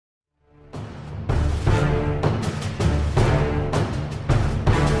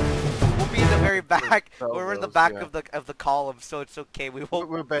back. We're in the back yeah. of the column, so it's okay. We won't.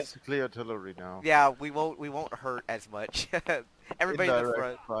 We're basically artillery now. Yeah, we won't hurt as much. Everybody in the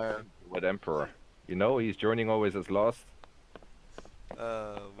Indirect front. fire. What Emperor? You know, he's joining always as last.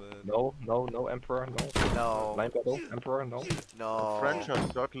 Oh man. No Emperor, no. No. Line battle, Emperor, no. No. The French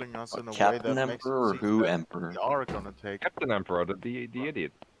are circling us in a way Captain that makes Emperor or it seem who that Emperor? we are gonna take. Captain Emperor, the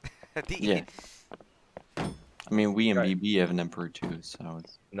idiot. Yeah. I mean, we in BB have an Emperor too, so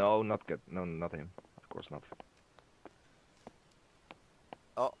it's... No, not good. No, not him. Of course not.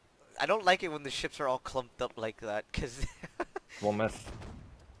 Oh, I don't like it when the ships are all clumped up like that, cause. One mess.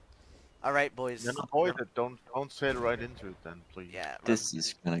 All right, boys. Then avoid it. Don't sail right into it, then, please. Yeah. This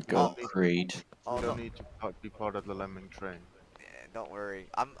is gonna go great. Oh, You no. don't need to be part of the lemming train. Yeah, don't worry.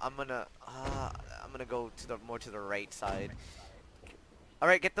 I'm gonna go to the more to the right side. All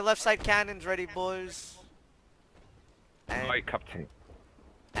right, get the left side cannons ready, boys. Hi, Captain.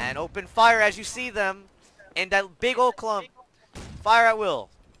 And open fire as you see them in that big old clump. Fire at will.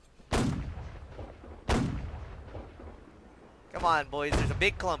 Come on, boys. There's a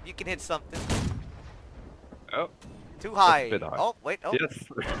big clump. You can hit something. Oh. Too high. A bit high. Oh, wait. Oh.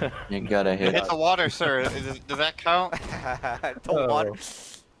 Yes. You gotta hit. Hit the water, sir. Does that count? The water.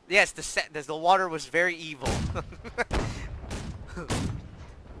 Yes, the water was very evil.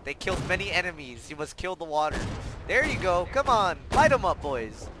 They killed many enemies. You must kill the water. There you go. Come on. Light them up,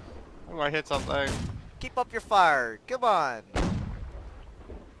 boys. I might hit something. Keep up your fire. Come on.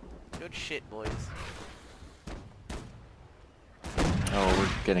 Good shit, boys. Oh,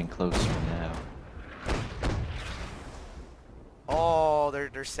 we're getting closer now. Oh,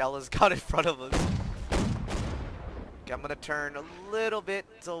 their cell has got in front of us. Okay, I'm gonna turn a little bit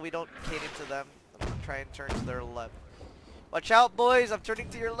so we don't hit into them. I'm gonna try and turn to their left. Watch out, boys! I'm turning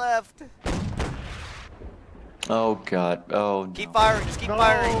to your left. Oh god. Oh Keep no. firing. Just keep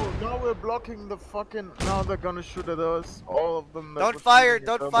firing. No, we're blocking the fucking. Now they're gonna shoot at us. All of them. Don't fire!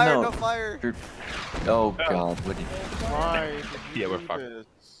 Don't fire! No. Don't fire! You're... Oh god. What did... Why? Yeah, we're fucked.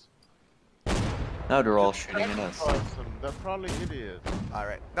 Now they're all shooting at us. They're probably idiots. All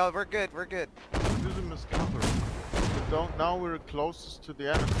right. No, we're good. We're good. Use them as cover. But don't. Now we're closest to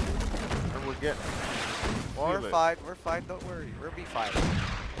the enemy, and we're getting. We're fine. We're fine. Don't worry. We'll be fine.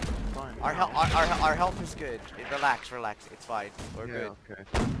 Fine. Our health is good. Relax. Relax. It's fine. We're good. Okay.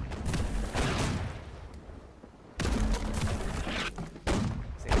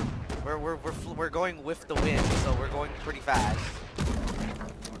 See, we're going with the wind, so we're going pretty fast.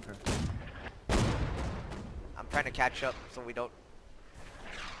 Okay. I'm trying to catch up so we don't.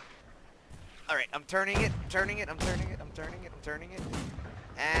 All right. I'm turning it. I'm turning it. I'm turning it. I'm turning it. I'm turning it.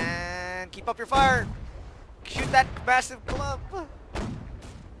 And keep up your fire. Shoot that massive clump.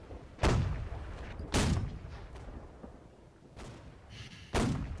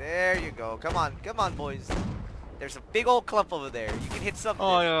 There you go. Come on, boys. There's a big old clump over there. You can hit something.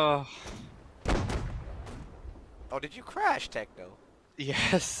 Oh yeah. Oh, did you crash, Techno?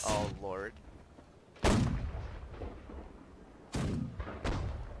 Yes. Oh lord.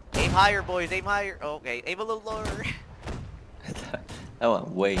 Aim higher, boys. Aim higher. Oh, okay, aim a little lower. That went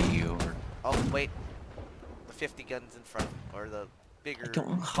way over. Oh wait, the 50 guns in front, or the bigger. I don't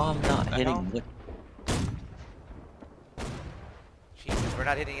know how I'm not hitting. What? Jesus, we're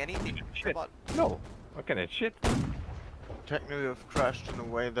not hitting anything. Shit. Come on. No. Okay, then shit. Technically, you've crashed in a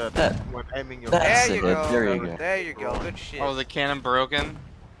way that, That- when aiming your. that's There you it. go. There you go. There you go. Good shit. Oh, the cannon broken.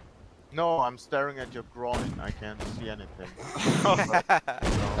 No, I'm staring at your groin. I can't see anything.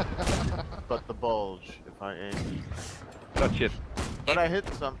 But the bulge, if I aim. That shit. But I hit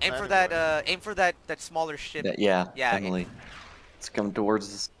something. Aim for anyway. that. Aim for that smaller ship. Yeah. Yeah, Emily. It's coming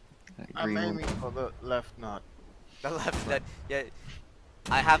towards us. That I'm green one. aiming for the left nut. The left. That. Yeah.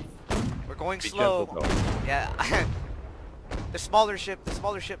 I have. We're going Be slow. gentle, though. Yeah. The smaller ship,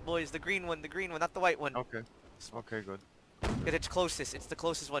 boys. The green one, not the white one. Okay. Okay, good. Because it's closest. It's the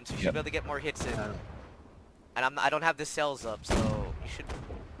closest one, so you should Yep. be able to get more hits in. Yeah. And I don't have the cells up, so you should.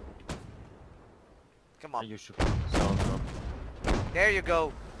 Come on. You should put the cells up. There you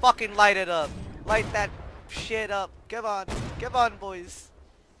go. Fucking light it up. Light that shit up. Come on, boys.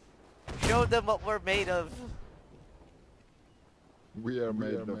 Show them what we're made of. We are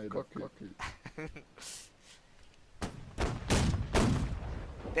made of cocky.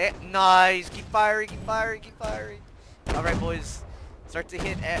 Nice. Keep firing. All right, boys. Start to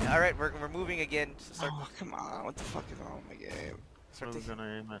hit. All right, we're moving again. So start. Oh come on! What the fuck is wrong with my game? Start What are to we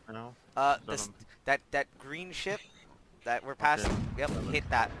gonna aim at now? this that green ship that we're passing. Yep, hit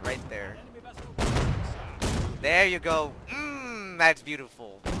that right there. There you go. That's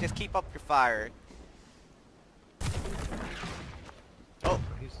beautiful. Just keep up your fire. Oh,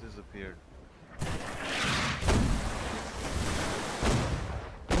 he's disappeared.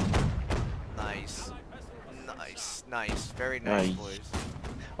 Nice, very nice, Nice. boys.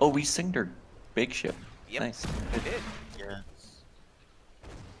 Oh, we singed our big ship. Yep, Nice. we did. Yes.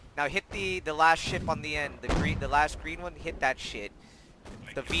 Now hit the last ship on the end, the last green one. Hit that shit.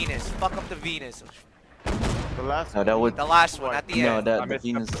 The Venus. Fuck up the Venus. The last No, that would. The last one at the No, end. that I the missed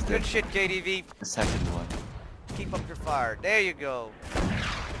Venus is Good shit, KDV. the second one. Keep up your fire. There you go.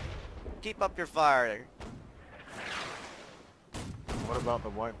 Keep up your fire. What about the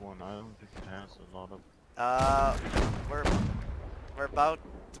white one? I don't think it has a lot of. We're about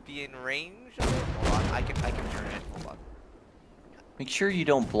to be in range of it. Hold on, I can turn it. Hold on. Make sure you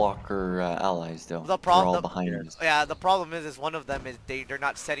don't block our allies, though. The They're problem, all behind us. yeah, the problem is one of them is they're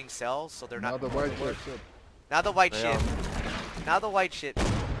not setting cells, so they're Now not. the white ship. Now the white They ship. are. Now the white ship.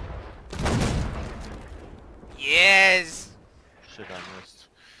 Yes. Shit, I missed.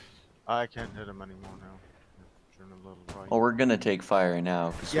 I can't hit him anymore now. Turn a little right. Oh, we're gonna take fire now,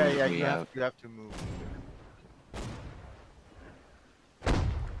 because yeah, we're yeah, way you out. have to move.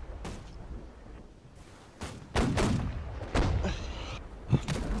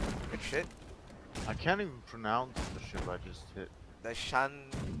 Good shit. I can't even pronounce the ship I just hit. The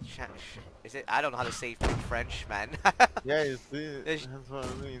is it? I don't know how to say it in French, man. Yeah, you see, There's- that's what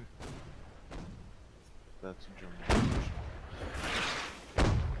I mean. That's a German.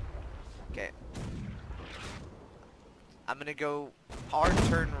 Okay. I'm gonna go hard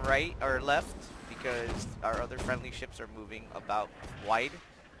turn right or left because our other friendly ships are moving about wide.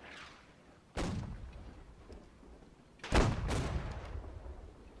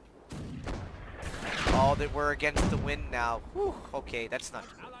 Oh, that we're against the wind now. Whew, okay, that's not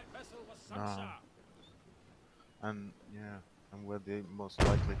good. And yeah, and we're the most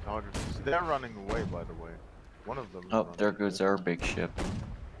likely targets. They're running away, by the way. One of them. is Oh, running there away. goes our big ship.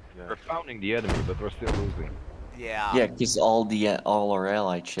 Yeah. We're pounding the enemy, but we're still losing. Yeah. Yeah, because all our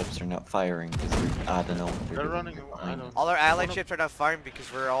allied ships are not firing because they're, I don't know what they're They're doing running away. I behind don't- us. All our allied One of- ships are not firing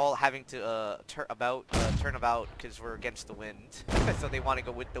because we're all having to turn about because we're against the wind. So they want to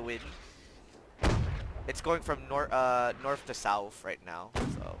go with the wind. It's going from north to south right now.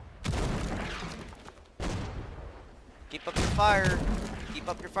 So keep up your fire. Keep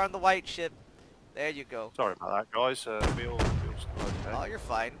up your fire on the white ship. There you go. Sorry about that, guys. Feels still okay. Oh, you're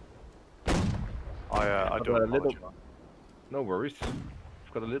fine. I do Got a little- apologize. No worries.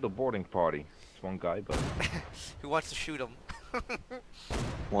 We've got a little boarding party. It's one guy, but Who wants to shoot him?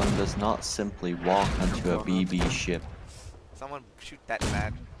 One does not simply walk onto a BB ship. Someone shoot that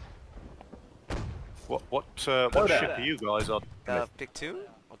man. What Oh, ship that- are you guys on? Pick 2?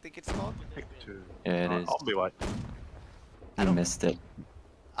 I think it's called. Pick 2. Yeah, it is. I'll be right. I missed it.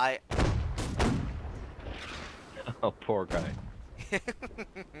 oh, poor guy.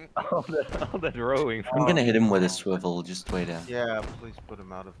 all that rowing. I'm gonna hit him with a swivel. Just wait out. Yeah, please put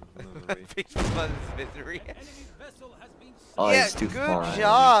him out of his misery. Peace of his misery. Oh, Yeah, it's too good far.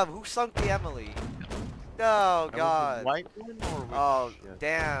 job. Who sunk the Emily? Oh That was the God. white one or which? Oh Yeah.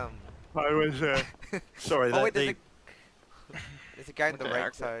 damn. I was sorry. Oh wait, there's a guy on the Okay, right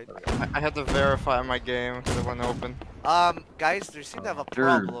actually- side. I had to verify my game because it wasn't open. Guys, there seem to have a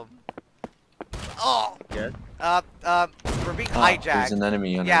Third. problem. Oh. Yes? We're being Ah, there's hijacked. an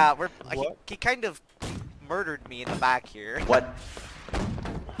enemy on Yeah, What? he kind of murdered me in the back here. What?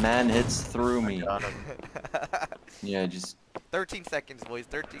 Man hits through me. Got him. Yeah, just 13 seconds, boys.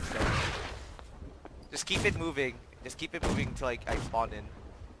 13 seconds. Just keep it moving. Just keep it moving until I spawn in.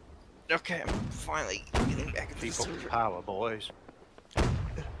 Okay, I'm finally getting back into the Keep up the server. power, boys.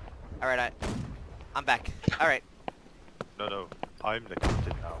 Alright, I'm back. Alright. No, I'm the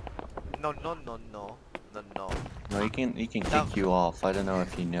captain now. No. no. He can No. kick you off. I don't know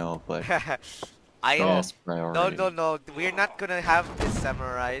if you know, but I yes, priority. no. We're not gonna have this,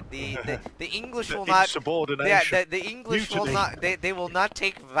 samurai. The English The will not. Yeah, insubordination. the English will Mutiny. not. They will not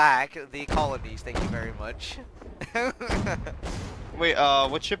take back the colonies. Thank you very much. Wait,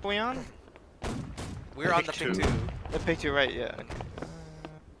 what ship are we on? We're on the Pick pick 2. The pick 2, right?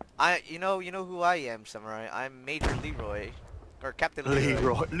 Yeah. You know who I am, samurai. I'm Major Leroy, or Captain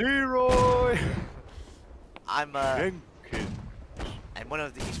Leroy. Leroy. I'm Jenkins.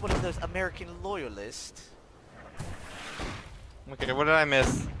 and he's one of those American loyalists. Okay, what did I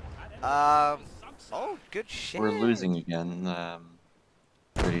miss? Oh, good shit. We're losing again.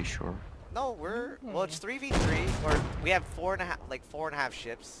 Pretty sure. No, well, it's 3v3, or we have 4.5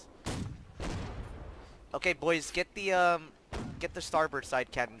 ships. Okay, boys, get the starboard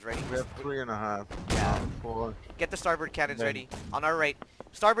side cannons ready. We have 3.5. Yeah. 4. Get the starboard cannons Then- ready. On our right.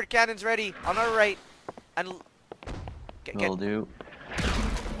 Starboard cannons ready. On our right. And get Will do.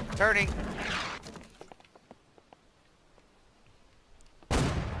 turning.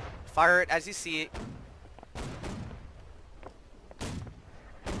 Fire it as you see it.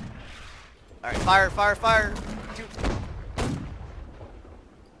 Alright, fire, fire, fire. Two.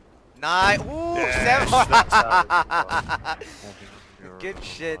 Nine. Ooh, Yes, 7. that's how Good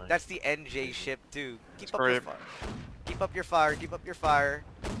shit. That's the NJ ship too. Keep up Great. your fire. Keep up your fire. Keep up your fire.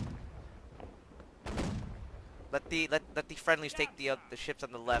 Let the friendlies take the ships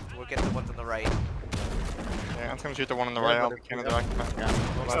on the left. We'll get the ones on the right. Yeah, I'm gonna shoot the one on the right. I'll be in the back.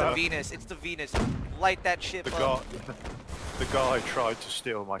 It's the Venus. It's the Venus. Light that ship The up. guy, the guy tried to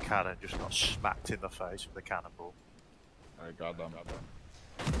steal my cannon, just got smacked in the face with a cannonball. I got them.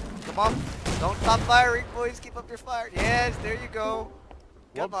 Come on. Don't stop firing, boys. Keep up your fire. Yes, there you go.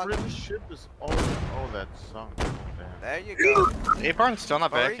 Come What on. British ship is all that sunk? Oh, damn. There you go. Abrams still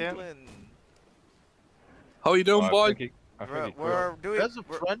not For back yet. England. How you doing, boy? We're doing. There's a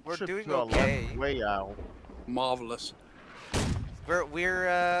We're friendship doing to our okay. left, way out. Marvelous.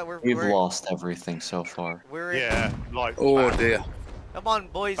 We've lost everything so far. We're in, Yeah, like Oh bad- dear. Come on,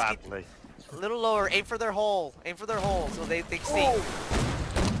 boys. Keep badly. a little lower. Aim for their hole. Aim for their hole so they sink.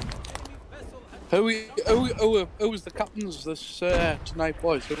 Who was the captains this tonight,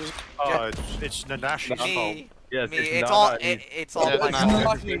 boys? Who was it? Oh, it's Nanashi's fault. Me. Yes, Me. it's It's not all. that easy. It's all Yeah, my it's fault.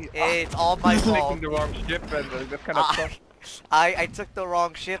 not It's all my He's fault. picking the wrong ship and that kind of stuff. I took the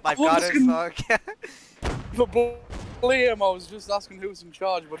wrong ship. I've got it. So For blame, I was just asking who was in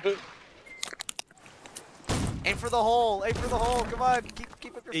charge, but aim for the hole. Aim for the hole. Come on.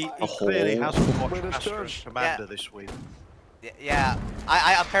 Keep up He your fire. Oh. clearly hasn't watched British Master and church. Commander this week. Yeah.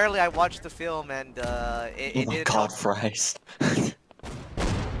 I apparently I watched the film and it Oh my didn't god, help. fries. Come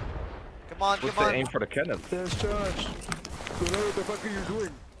on. What's Come the on. aim for the cannon? There's charge. So now what the fuck are you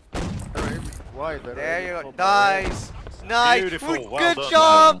doing? Why? There you go. Nice. Nice. Beautiful, Good well done,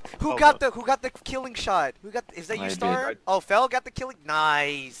 job. man. Who Well got done. the killing shot? Who got? Is that you, I Star? did. Oh, Fel got the killing.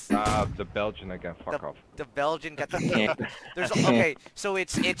 Nice. The Belgian again. Fuck off. The Belgian got the I killing. can't. There's okay. So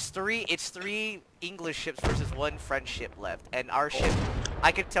it's three English ships versus one French ship left, and our ship.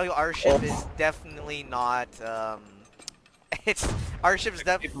 I can tell you, our ship is definitely not. It's our ship's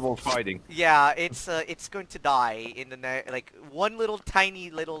definitely. Capable of fighting. Yeah, it's going to die in the like one little tiny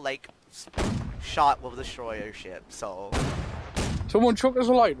little like shot will destroy our ship. So someone chuck us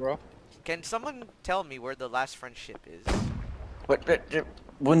a light, bro. can someone tell me where the last French ship is? What?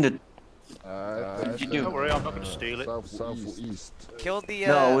 When did? What did you do? Don't worry, I'm not going to steal it. Southeast. Kill the.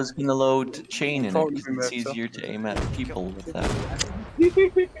 No, I was gonna load chain in it Probably because it's better. easier to aim at people with that.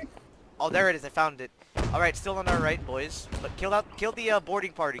 Oh, there it is. I found it. All right, still on our right, boys. But kill the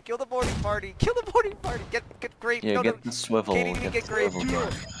boarding party. Kill the boarding party. Kill the boarding party. Get grape. Yeah, no, get the swivel. Can't even get the grape. swivel.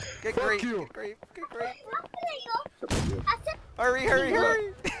 Get Fuck grape. you. Get grape. Get grape. Hurry, hurry,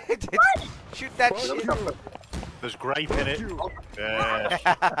 hurry. Shoot that Fuck shit. you. There's grape in it. You. Yes.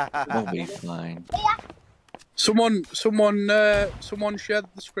 We'll be fine. Someone shared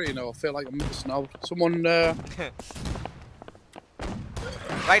the screen. I feel like I'm missing out. Someone.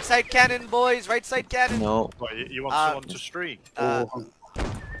 Right side cannon, boys. Right side cannon. No, What, you want someone to stream?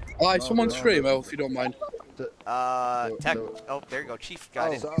 Aye, someone stream, if you don't mind. Tech. Oh, there you go. Chief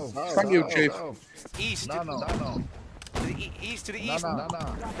got it. Thank you, Chief. East. No. To the east. To the east. No.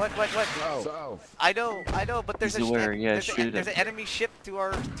 What? South. I know. But there's He's aware, yeah, shoot there's it. an enemy ship to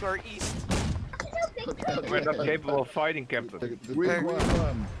our east. We're not capable of fighting, Captain. The green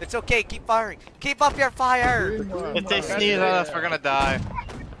one. It's okay. Keep firing. Keep up your fire. Green one. If they sneeze at us, we're gonna die.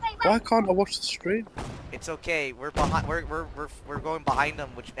 Why can't I watch the stream? It's okay. We're behind. We're going behind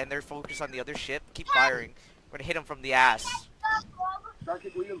them, and they're focused on the other ship. Keep firing. We're gonna hit them from the ass.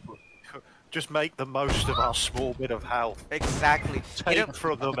 Just make the most of our small bit of health. Exactly. Hit Take 'em-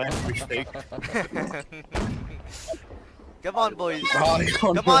 from them everything. Come on, boys. I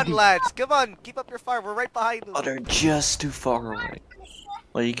can't Come on, lads. Come on. Keep up your fire. We're right behind them. oh, they're just too far away.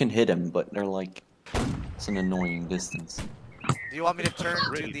 Well, you can hit them, but they're like, it's an annoying distance. Do you want me to turn to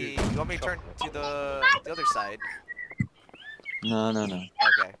Really the? big. You want me to turn to the other side? No.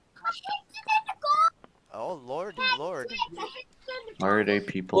 Okay. Oh Lord. Why are there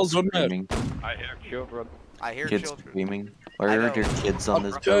people Well done, mate. screaming? I hear children. I hear Kids children. screaming? I Why are know. there kids on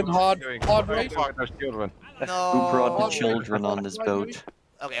this Turn boat? hard right. Those children. No. Who brought the children on this boat?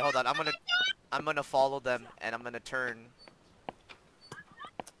 Okay, hold on. I'm gonna follow them, and I'm gonna turn.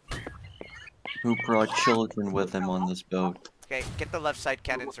 Who brought children with him on this boat? Okay, get the left side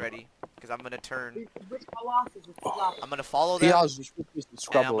cannons ready, because I'm gonna turn. I'm gonna follow He them, has just and I'm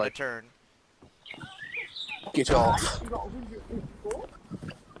Scrabble gonna like. turn. Get off.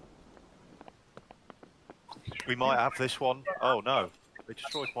 We might have this one. Oh no, they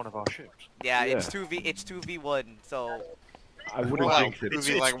destroyed one of our ships. Yeah, Yeah. it's 2v1, so I wouldn't Well, jinx it. it's-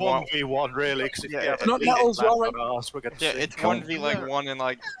 It's like one- 1v1 really, because if Yeah, you have it's a not beating Naval's, back you're right. on us, we're gonna Yeah, see. it's Don't- 1v1 in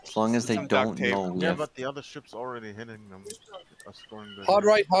like. As long as they Some duct don't tape. know we Yeah, have. but the other ship's already hitting them. Are scoring the Hard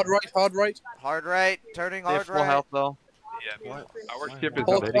right, hard right, hard right. Hard right, turning They have hard full right. health though. Our Why? ship is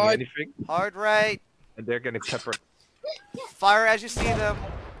Hold not hitting tight. anything, Hard right. and they're getting peppered. Fire as you see them.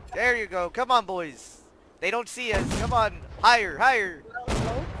 There you go. Come on, boys. They don't see us. Come on. Higher, higher.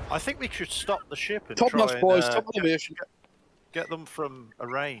 I think we should stop the ship and Top try notch, and boys. Top elevation. get them from a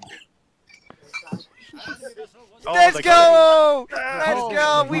range. Oh, Let's they got go! Let's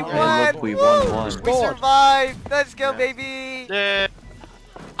go! We Hey, won! look, we Woo! won one. We Scored. survived! Let's go, Yeah. baby! Yeah.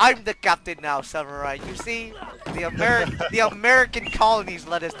 I'm the captain now, Samurai. You see? The American colonies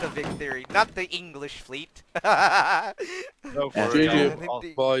led us to victory, not the English fleet. Go for GG.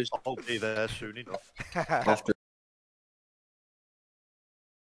 it. Boys. I'll be there soon enough. After